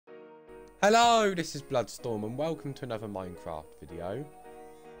Hello, this is Bloodstorm and welcome to another Minecraft video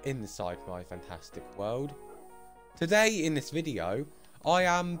inside my fantastic world. Today in this video, I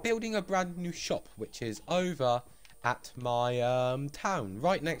am building a brand new shop which is over at my town,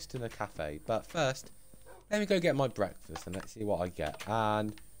 right next to the cafe. But first, let me go get my breakfast and let's see what I get.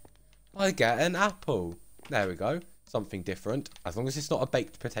 And I get an apple. There we go, something different, as long as it's not a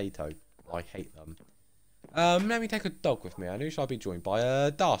baked potato. I hate them. Let me take a dog with me, and who shall I be joined by?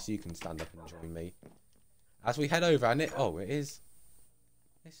 Darcy, you can stand up and join me. As we head over, and it's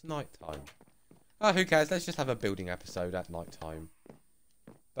night time. Oh, who cares, let's just have a building episode at night time.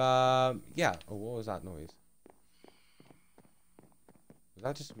 Yeah, oh, what was that noise? Was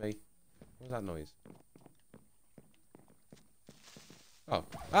that just me? What was that noise? Oh,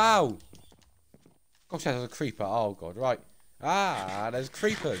 ow! Gosh, there's a creeper, oh god, right. Ah, there's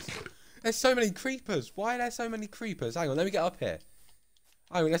creepers. There's so many creepers. Why are there so many creepers? Hang on, let me get up here.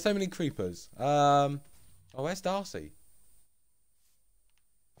 Hang on, there's so many creepers. Oh, where's Darcy?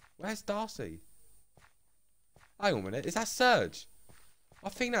 Where's Darcy? Hang on a minute. Is that Serge? I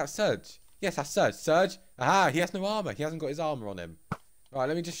think that's Serge. Yes, that's Serge. Serge. Aha, he has no armor. He hasn't got his armor on him. Right,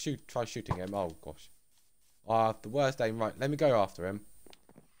 let me just try shooting him. Oh, gosh. The worst aim. Right, let me go after him.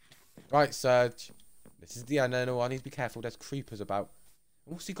 Right, Serge. This is the end. No, I need to be careful. There's creepers about.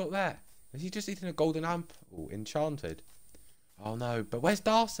 What's he got there? Has he just eaten a golden apple? Enchanted. Oh no, but where's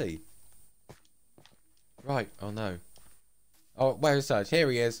Darcy? Right, oh no. Oh, where's Serge? Here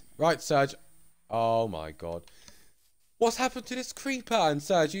he is. Right, Serge. Oh my god. What's happened to this creeper? And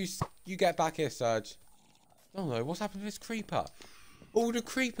Serge, you get back here, Serge. Oh no, what's happened to this creeper? All the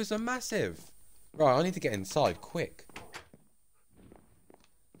creepers are massive. Right, I need to get inside, quick.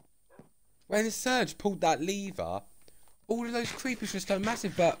 When Serge pulled that lever, all of those creepers just go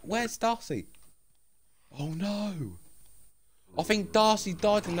massive, but where's Darcy? Oh no! I think Darcy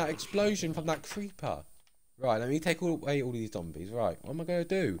died in that explosion from that creeper. Right, let me take away all these zombies. Right, what am I going to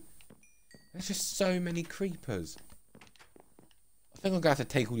do? There's just so many creepers. I think I'm going to have to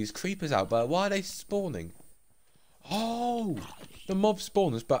take all these creepers out, but why are they spawning? Oh! The mob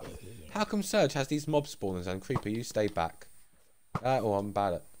spawners, but how come Serge has these mob spawners and Creeper, you stay back? I'm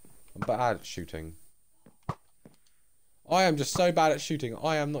bad at shooting. I am just so bad at shooting,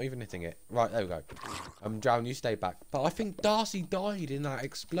 I am not even hitting it. Right, there we go. I'm drowned, you stay back. But I think Darcy died in that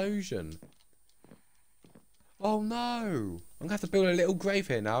explosion. Oh no! I'm going to have to build a little grave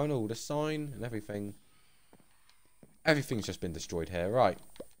here now and all, the sign and everything. Everything's just been destroyed here. Right.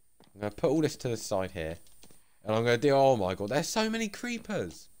 I'm going to put all this to the side here. And I'm going to do, oh my god, there's so many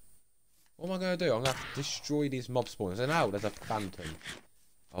creepers. What am I going to do? I'm going to have to destroy these mob spawners. And now there's a phantom.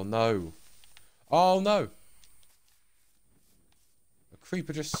 Oh no. Oh no!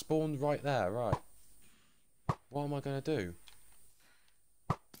 Creeper just spawned right there, right. What am I going to do?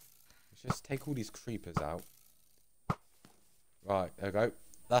 Let's just take all these creepers out. Right, there we go.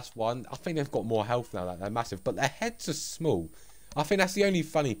 That's one. I think they've got more health now that they're massive, but their heads are small. I think that's the only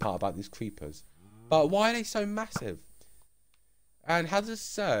funny part about these creepers. But why are they so massive? And how does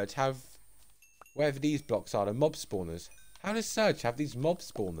Serge have, wherever these blocks are, the mob spawners? How does Serge have these mob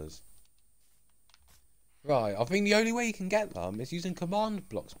spawners? Right, I think the only way you can get them is using command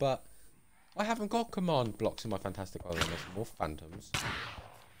blocks, but I haven't got command blocks in my fantastic world. There's more phantoms.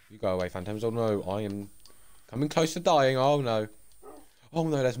 You go away, phantoms. Oh no, I am coming close to dying. Oh no. Oh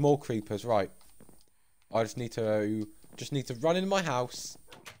no, there's more creepers. Right. I just need to run in my house.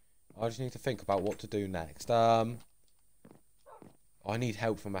 I just need to think about what to do next. I need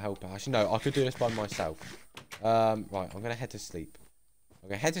help from a helper. Actually, no, I could do this by myself. Right, I'm gonna head to sleep. I'm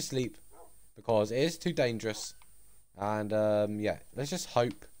gonna head to sleep. Because it is too dangerous. And, yeah. Let's just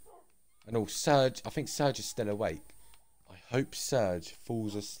hope. And oh, Serge. I think Serge is still awake. I hope Serge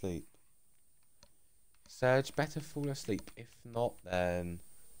falls asleep. Serge better fall asleep. If not, then...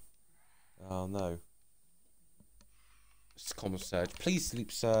 Oh, no. Come on, Serge. Please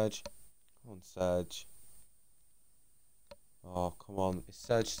sleep, Serge. Come on, Serge. Oh, come on. Is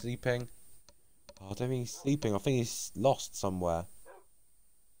Serge sleeping? Oh, I don't think he's sleeping. I think he's lost somewhere.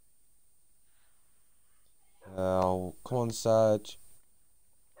 Oh, come on, Serge.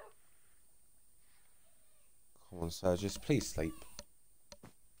 Come on, Serge, just please sleep.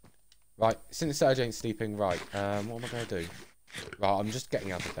 Right, since Serge ain't sleeping, right, what am I going to do? Right, I'm just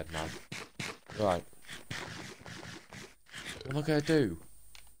getting out of bed now. Right. What am I going to do?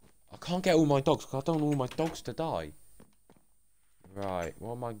 I can't get all my dogs, because I don't want all my dogs to die. Right,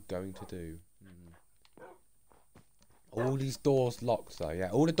 what am I going to do? All these doors locked, though,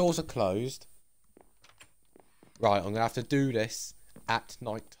 yeah. All the doors are closed. Right, I'm going to have to do this at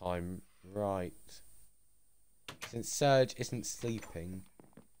night time. Right. Since Serge isn't sleeping,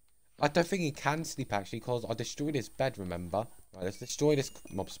 I don't think he can sleep actually, because I destroyed his bed, remember? Right, let's destroy this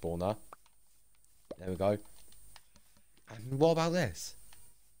mob spawner. There we go. And what about this?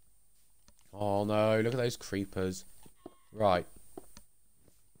 Oh no, look at those creepers. Right.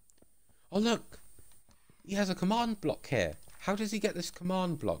 Oh look! He has a command block here. How does he get this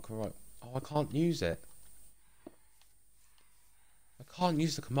command block? Right. Oh, I can't use it. I can't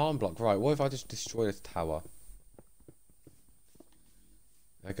use the command block. Right, what if I just destroy this tower?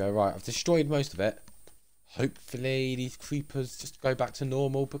 There we go, right. I've destroyed most of it. Hopefully these creepers just go back to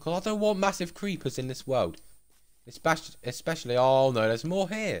normal, because I don't want massive creepers in this world. Especially, oh no, there's more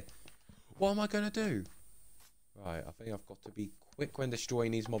here. What am I going to do? Right, I think I've got to be quick when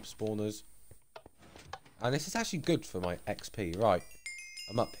destroying these mob spawners. And this is actually good for my XP. Right,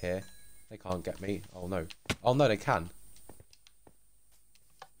 I'm up here. They can't get me. Oh no. Oh no, they can.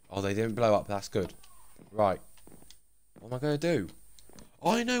 Oh, they didn't blow up. That's good. Right. What am I going to do?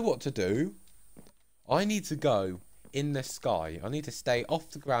 I know what to do. I need to go in the sky. I need to stay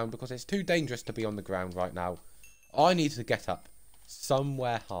off the ground because it's too dangerous to be on the ground right now. I need to get up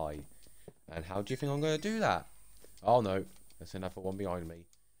somewhere high. And how do you think I'm going to do that? Oh no, there's another one behind me.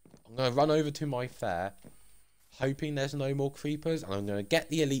 I'm going to run over to my fair, hoping there's no more creepers, and I'm going to get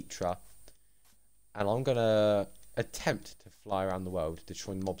the Elytra, and I'm going to attempt to fly around the world,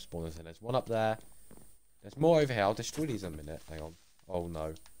 destroying mob spawners. And there's one up there. There's more over here. I'll destroy these in a minute. Hang on. Oh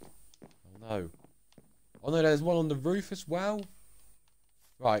no. Oh no. Oh no, there's one on the roof as well.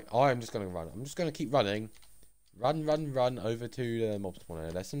 Right, I'm just going to run. I'm just going to keep running. Run, run, run over to the mob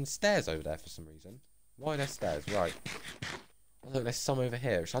spawner. There's some stairs over there for some reason. Why are there stairs? Right. Oh look, there's some over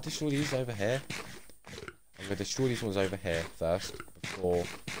here. Should I destroy these over here? I'm going to destroy these ones over here first, before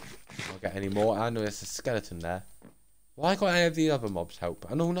I get any more. And there's a skeleton there. Why can't any of the other mobs help?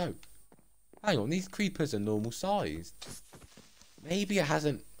 And oh no. Hang on, these creepers are normal sized. Maybe it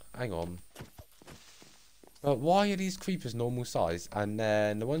hasn't... Hang on. But why are these creepers normal size? And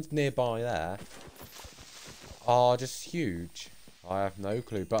then the ones nearby there are just huge. I have no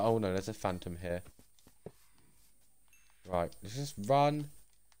clue. But oh no, there's a phantom here. Right, let's just run.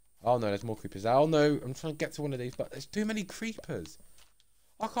 Oh no, there's more creepers. Oh no, I'm trying to get to one of these, but there's too many creepers.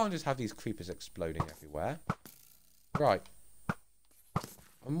 I can't just have these creepers exploding everywhere. Right.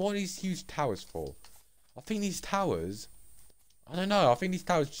 And what are these huge towers for? I think these towers... I don't know. I think these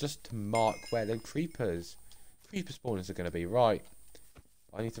towers just to mark where the creeper spawners are going to be. Right.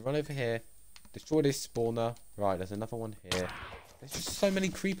 I need to run over here. Destroy this spawner. Right, there's another one here. There's just so many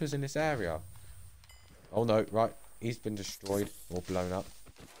creepers in this area. Oh no, right. He's been destroyed or blown up.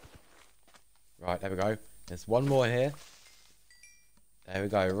 Right, there we go. There's one more here. There we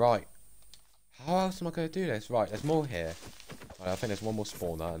go. Right. How else am I going to do this? Right, there's more here. Right, I think there's one more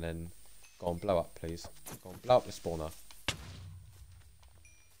spawner, and then go on, blow up, please. Go on, blow up the spawner.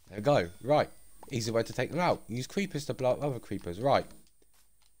 There we go. Right. Easy way to take them out. Use creepers to blow up other creepers. Right.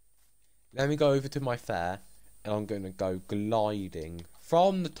 Let me go over to my fair, and I'm going to go gliding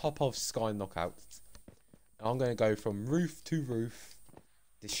from the top of Sky Knockouts. And I'm going to go from roof to roof,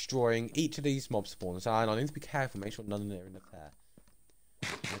 destroying each of these mob spawners. And I need to be careful, make sure none of them are in the fair.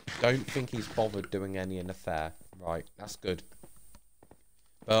 I don't think he's bothered doing any in the fair. Right, that's good.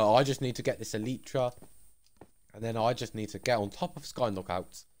 But I just need to get this Elytra, and then I just need to get on top of Sky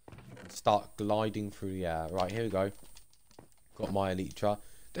Knockouts and start gliding through the air. Right, here we go. Got my Elytra.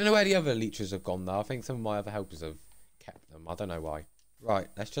 Don't know where the other Elytras have gone though. I think some of my other helpers have kept them. I don't know why. Right,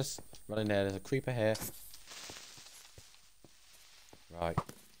 let's just run in there. There's a creeper here. Right.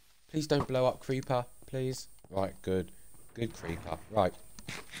 Please don't blow up, creeper. Please. Right, good. Good creeper. Right.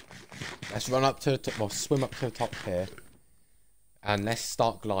 Let's run up to the top. Well, swim up to the top here. And let's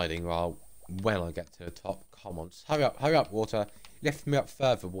start gliding while when I get to the top. Come on. Just hurry up, water. Lift me up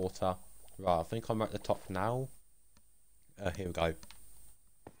further, water. Right, I think I'm at the top now. Here we go.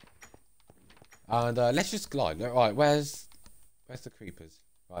 And let's just glide. Right, where's the creepers?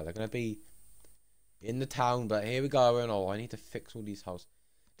 Right, they're going to be in the town, but here we go. And oh, I need to fix all these holes.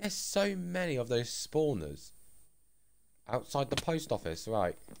 There's so many of those spawners outside the post office.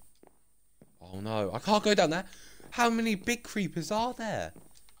 Right. Oh no, I can't go down there. How many big creepers are there?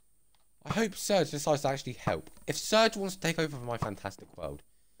 I hope Surge decides to actually help. If Surge wants to take over my fantastic world,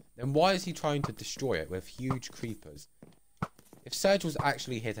 then why is he trying to destroy it with huge creepers? If Surge was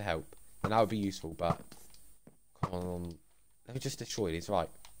actually here to help, then that would be useful, but come on. Let me just destroy these. Right.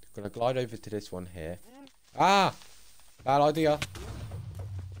 I'm going to glide over to this one here. Ah! Bad idea.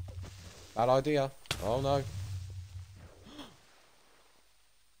 Bad idea. Oh no.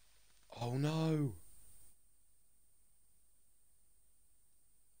 Oh no.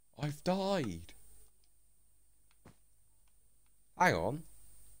 I've died. Hang on.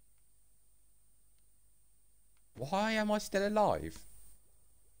 Why am I still alive?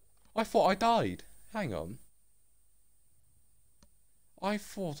 I thought I died. Hang on. I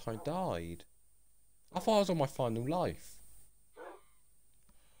thought I died. I thought I was on my final life.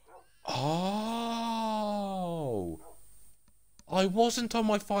 Oh. I wasn't on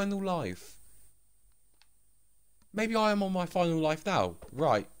my final life. Maybe I am on my final life now.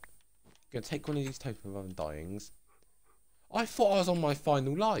 Right. Gonna take one of these totem of undyings. I thought I was on my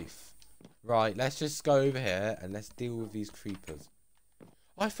final life. Right, let's just go over here and let's deal with these creepers.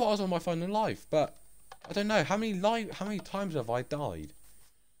 I thought I was on my final life, but I don't know. How many times have I died?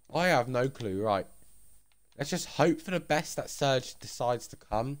 I have no clue. Right. Let's just hope for the best that Surge decides to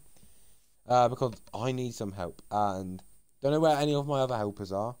come. Because I need some help. And don't know where any of my other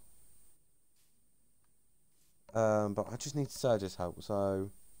helpers are. But I just need Surge's help.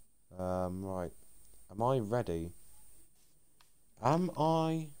 So, right. Am I ready? Am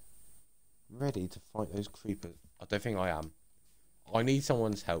I ready to fight those creepers? I don't think I am. I need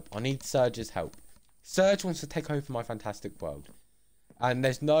someone's help. I need Surge's help. Surge wants to take over my fantastic world. And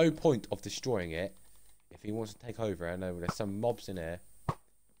there's no point of destroying it if he wants to take over. I know there's some mobs in here.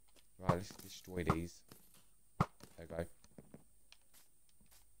 Right, let's destroy these. There we go.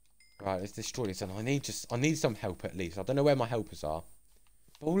 Right, let's destroy this. And I need some help at least. I don't know where my helpers are.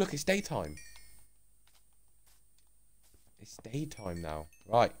 But oh look, it's daytime. It's daytime now.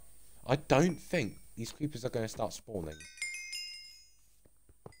 Right. I don't think these creepers are going to start spawning.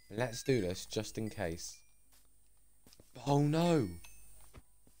 Let's do this just in case. Oh no.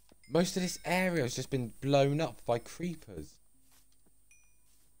 Most of this area has just been blown up by creepers.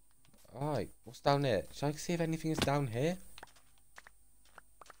 Alright, what's down here? Should I see if anything is down here?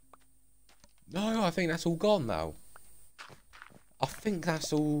 No, I think that's all gone now. I think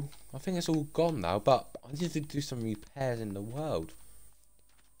it's all gone now, but I need to do some repairs in the world.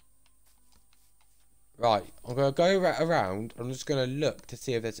 Right, I'm going to go around. I'm just going to look to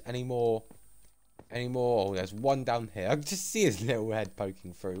see if there's any more. Oh, there's one down here. I can just see his little head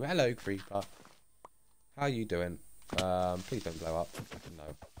poking through. Hello, creeper. How you doing? Please don't blow up. No.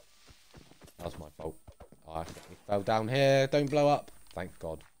 That was my fault. Oh, I accidentally fell down here. Don't blow up. Thank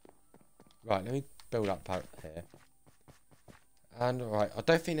God. Right, let me build up out here. And, right, I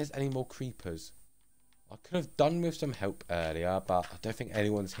don't think there's any more creepers. I could have done with some help earlier, but I don't think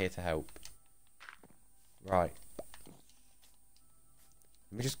anyone's here to help. Right.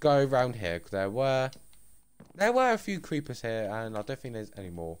 Let me just go around here, because there were a few creepers here, and I don't think there's any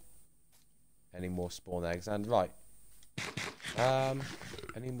more spawn eggs. And right,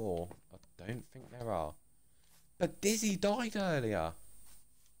 any more? I don't think there are. But Dizzy died earlier.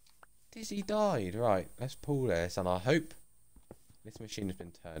 Dizzy died. Right, let's pull this, and I hope this machine has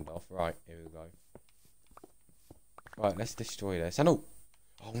been turned off. Right, here we go. Right, let's destroy this. And oh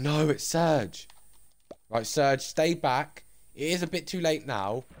no, it's Surge. Right, Surge, stay back. It is a bit too late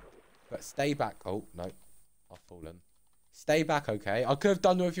now, but stay back. Oh, no. I've fallen. Stay back, okay? I could have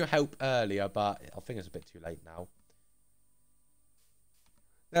done with your help earlier, but I think it's a bit too late now.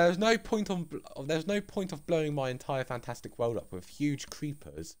 There's no point of blowing my entire fantastic world up with huge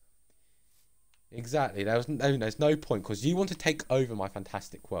creepers. Exactly. There's no point, because you want to take over my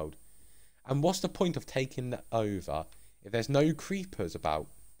fantastic world. And what's the point of taking it over if there's no creepers about?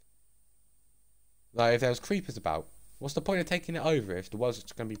 Like, if there's creepers about, what's the point of taking it over if the world's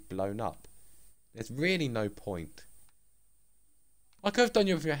just going to be blown up? There's really no point. I could have done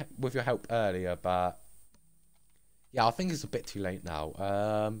you with your help earlier, but yeah, I think it's a bit too late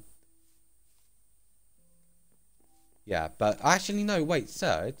now. Yeah, but actually no, wait,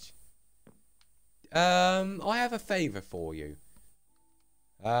 Surge. I have a favour for you.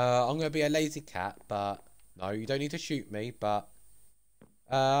 I'm gonna be a lazy cat, but no, you don't need to shoot me, but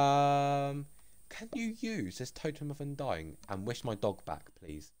can you use this Totem of Undying and wish my dog back,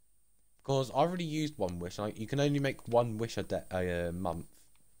 please? Because I already used one wish. You can only make one wish a month.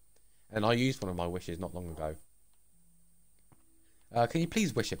 And I used one of my wishes not long ago. Can you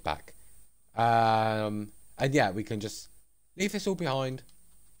please wish it back? And yeah, we can just leave this all behind.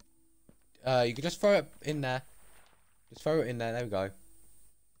 You can just throw it in there. Just throw it in there. There we go.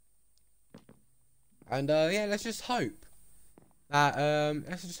 And yeah, let's just hope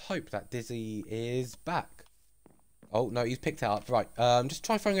that Dizzy is back. Oh no, he's picked it up. Right. Just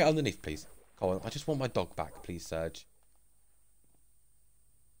try throwing it underneath, please. Come on, I just want my dog back, please, Surge.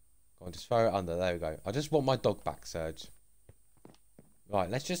 Go on, just throw it under. There we go. I just want my dog back, Surge. Right,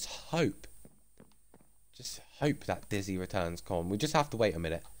 let's just hope. Just hope that Dizzy returns. Come on, we just have to wait a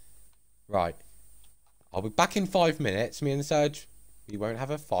minute. Right. I'll be back in 5 minutes. Me and Surge, we won't have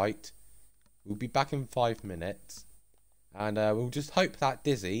a fight. We'll be back in 5 minutes. And we'll just hope that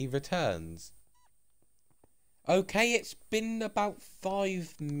Dizzy returns. Okay, it's been about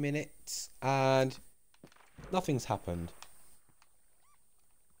 5 minutes and nothing's happened.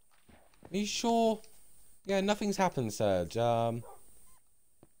 Are you sure? Yeah, nothing's happened, Serge. Hang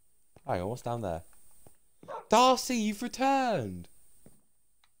on, what's down there? Darcy, you've returned!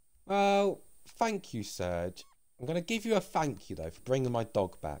 Well, thank you, Serge. I'm going to give you a thank you, though, for bringing my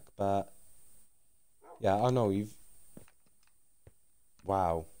dog back, but... Yeah, I know, you've...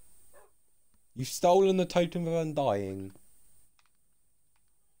 Wow. You've stolen the Totem of Undying.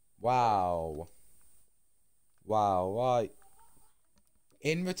 Wow. Wow, right.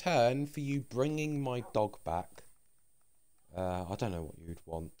 In return for you bringing my dog back, I don't know what you'd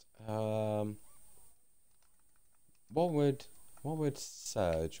want. What would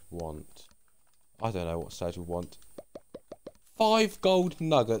Serge want? I don't know what Serge would want. 5 gold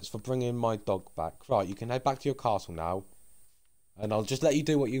nuggets for bringing my dog back. Right, you can head back to your castle now. And I'll just let you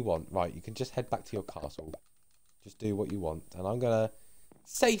do what you want. Right, you can just head back to your castle. Just do what you want. And I'm going to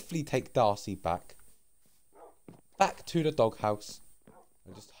safely take Darcy back. Back to the doghouse.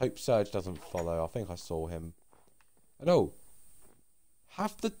 I just hope Serge doesn't follow. I think I saw him. And oh,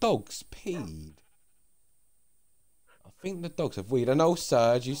 have the dogs peed? I think the dogs have weed. And oh,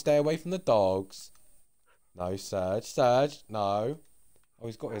 Serge, you stay away from the dogs. No, Serge. Serge, no. Oh,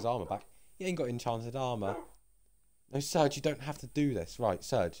 he's got his armour back. He ain't got enchanted armour. No, Serge, you don't have to do this. Right,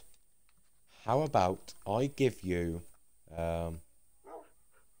 Serge. How about I give you... Here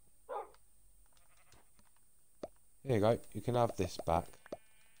you go. You can have this back.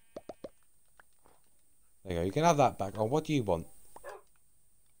 There you go. You can have that back. Oh, what do you want?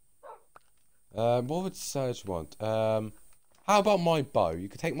 What would Serge want? How about my bow? You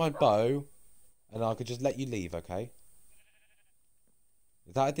could take my bow, and I could just let you leave, okay?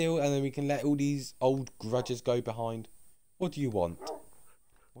 Is that a deal? And then we can let all these old grudges go behind. What do you want?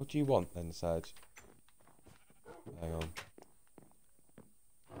 What do you want then, Serge? Hang on.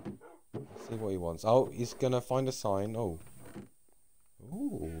 Let's see what he wants. Oh, he's gonna find a sign. Oh.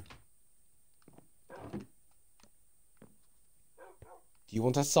 Ooh. Do you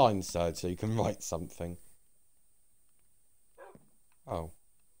want a sign, Serge, so you can write something? Oh.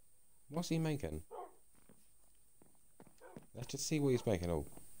 What's he making? Let's just see what he's making. Oh.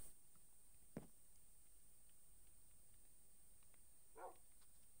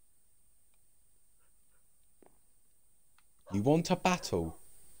 You want a battle?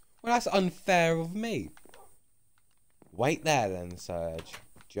 Well, that's unfair of me. Wait there then, Serge.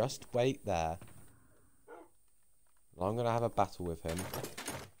 Just wait there. I'm going to have a battle with him.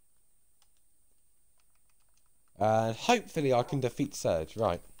 And hopefully I can defeat Serge.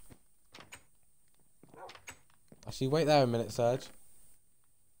 Right. Actually, wait there a minute, Serge.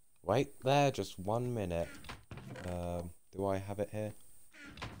 Wait there just 1 minute. Do I have it here?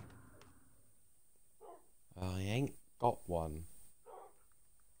 I ain't got one.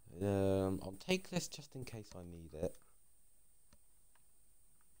 I'll take this just in case I need it.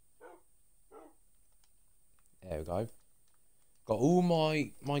 There we go. Got all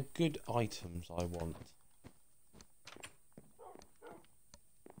my good items I want.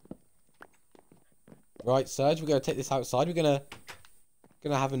 Right, Serge, we're gonna take this outside. We're gonna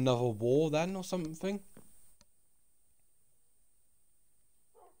have another war then or something.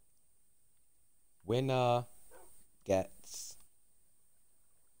 Winner gets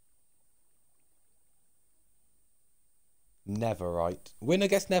Netherite. Winner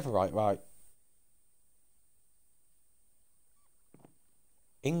gets Netherite, right.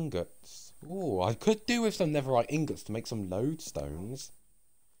 Ingots. Oh, I could do with some Netherite ingots to make some lodestones.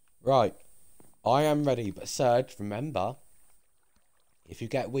 Right. I am ready, but Serge, remember, if you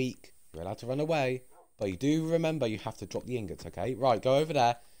get weak, you're allowed to run away. But you do remember you have to drop the ingots, okay? Right, go over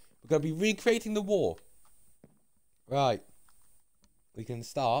there. We're going to be recreating the war. Right. We can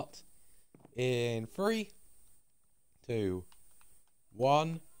start in 3, 2,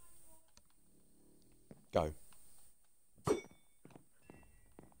 1, go.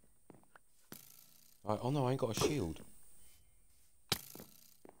 Right, oh no, I ain't got a shield.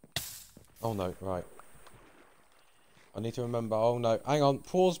 Oh no, right. I need to remember, oh no, hang on,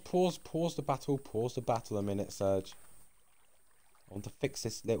 pause the battle a minute, Serge. I want to fix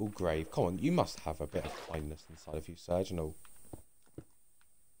this little grave. Come on, you must have a bit of kindness inside of you, Serge, and all.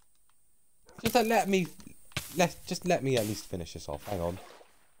 Just let me at least finish this off, hang on.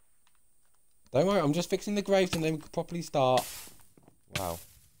 Don't worry, I'm just fixing the graves and then we can properly start. Wow.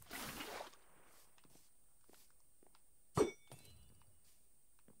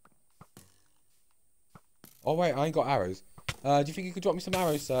 Oh wait, I ain't got arrows. Do you think you could drop me some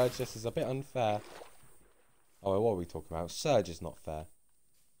arrows, Serge? This is a bit unfair. Oh, what are we talking about? Serge is not fair.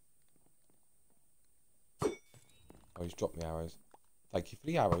 Oh, he's dropped me arrows. Thank you for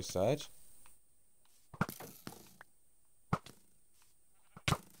the arrows, Serge.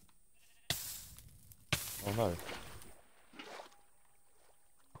 Oh no.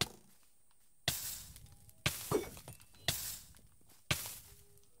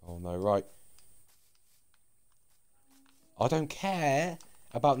 Oh no, right. I don't care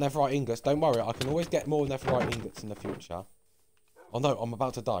about netherite ingots. Don't worry, I can always get more netherite ingots in the future. Oh no, I'm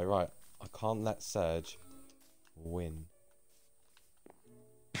about to die. Right. I can't let Serge win.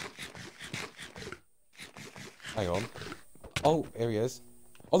 Hang on. Oh, here he is.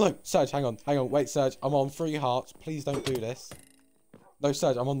 Oh no, Serge, hang on. Hang on. Wait, Serge, I'm on 3 hearts. Please don't do this. No,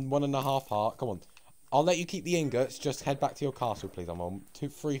 Serge, I'm on 1.5 heart. Come on. I'll let you keep the ingots. Just head back to your castle, please. I'm on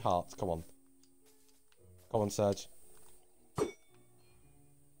 3 hearts. Come on. Come on, Serge.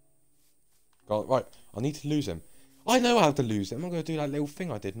 Go on. Right, I need to lose him. I know how to lose him. I'm going to do that little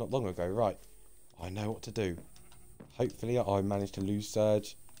thing I did not long ago. Right. I know what to do. Hopefully I managed to lose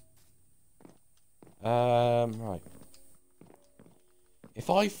Serge. Right. If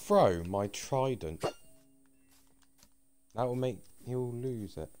I throw my trident, that will make he'll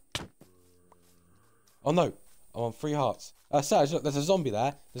lose it. Oh no, I'm on 3 hearts. Serge, look, there's a zombie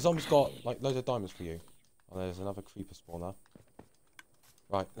there. The zombie's got like loads of diamonds for you. Oh, there's another creeper spawner.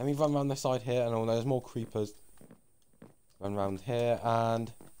 Right, let me run around this side here, and oh, there's more creepers. Run around here,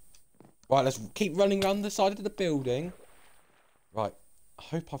 and right, let's keep running around the side of the building. Right, I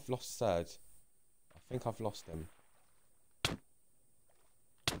hope I've lost Serge. I think I've lost him.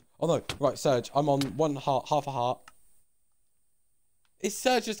 Oh no, right, Serge, I'm on 1 heart, half a heart. Is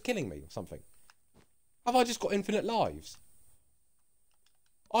Serge just killing me or something? Have I just got infinite lives?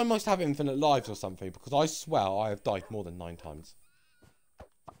 I must have infinite lives or something, because I swear I have died more than 9 times.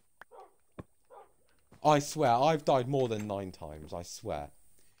 I swear, I've died more than 9 times, I swear.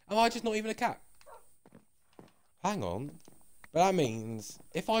 Am I just not even a cat? Hang on. But that means,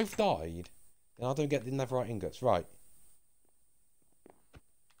 if I've died, then I don't get the netherite ingots, right.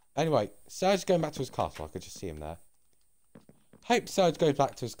 Anyway, Serge's going back to his castle, I could just see him there. Hope Serge goes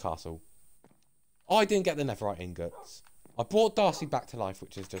back to his castle. I didn't get the netherite ingots. I brought Darcy back to life,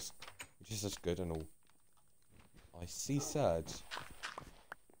 which is just good and all. I see Serge.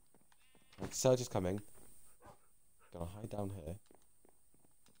 And Serge is coming. Gonna hide down here.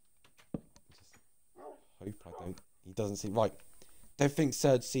 Just hope he doesn't see. Right. Don't think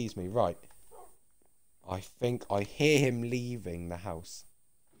Serge sees me. Right. I think I hear him leaving the house.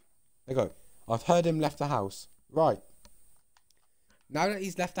 There you go. I've heard him left the house. Right. Now that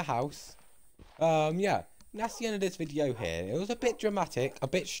he's left the house, yeah, that's the end of this video here. It was a bit dramatic, a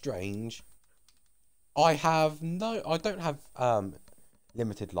bit strange. I don't have,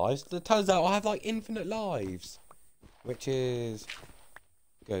 limited lives. It turns out I have, like, infinite lives. Which is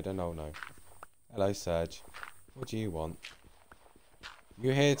good. Oh, no. Hello, Serge. What do you want?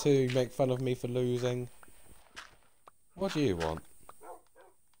 You here to make fun of me for losing? What do you want?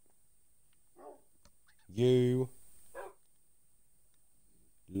 You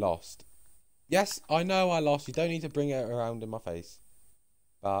lost. Yes, I know I lost. You don't need to bring it around in my face.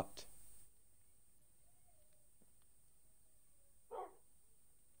 But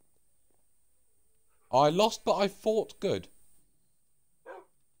I lost, but I fought good.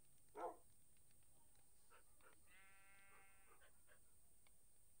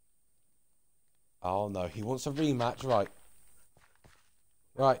 Oh no, he wants a rematch, right.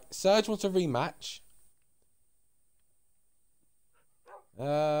 Right, Serge wants a rematch.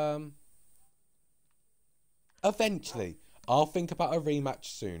 Eventually. I'll think about a rematch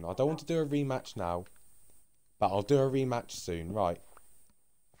soon. I don't want to do a rematch now. But I'll do a rematch soon, right.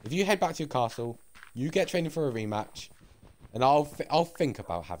 If you head back to your castle, you get training for a rematch. And I'll think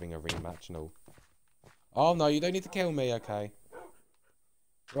about having a rematch and all. Oh no, you don't need to kill me, okay.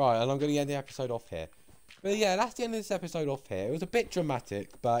 Right, and I'm going to end the episode off here. But yeah, that's the end of this episode off here. It was a bit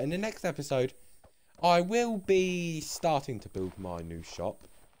dramatic, but in the next episode, I will be starting to build my new shop.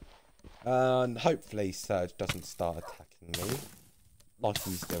 And hopefully Serge doesn't start attacking me like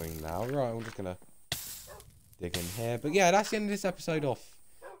he's doing now. Right, I'm just going to dig in here. But yeah, that's the end of this episode off.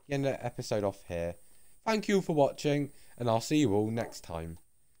 The end of the episode off here. Thank you for watching, and I'll see you all next time.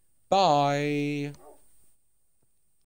 Bye!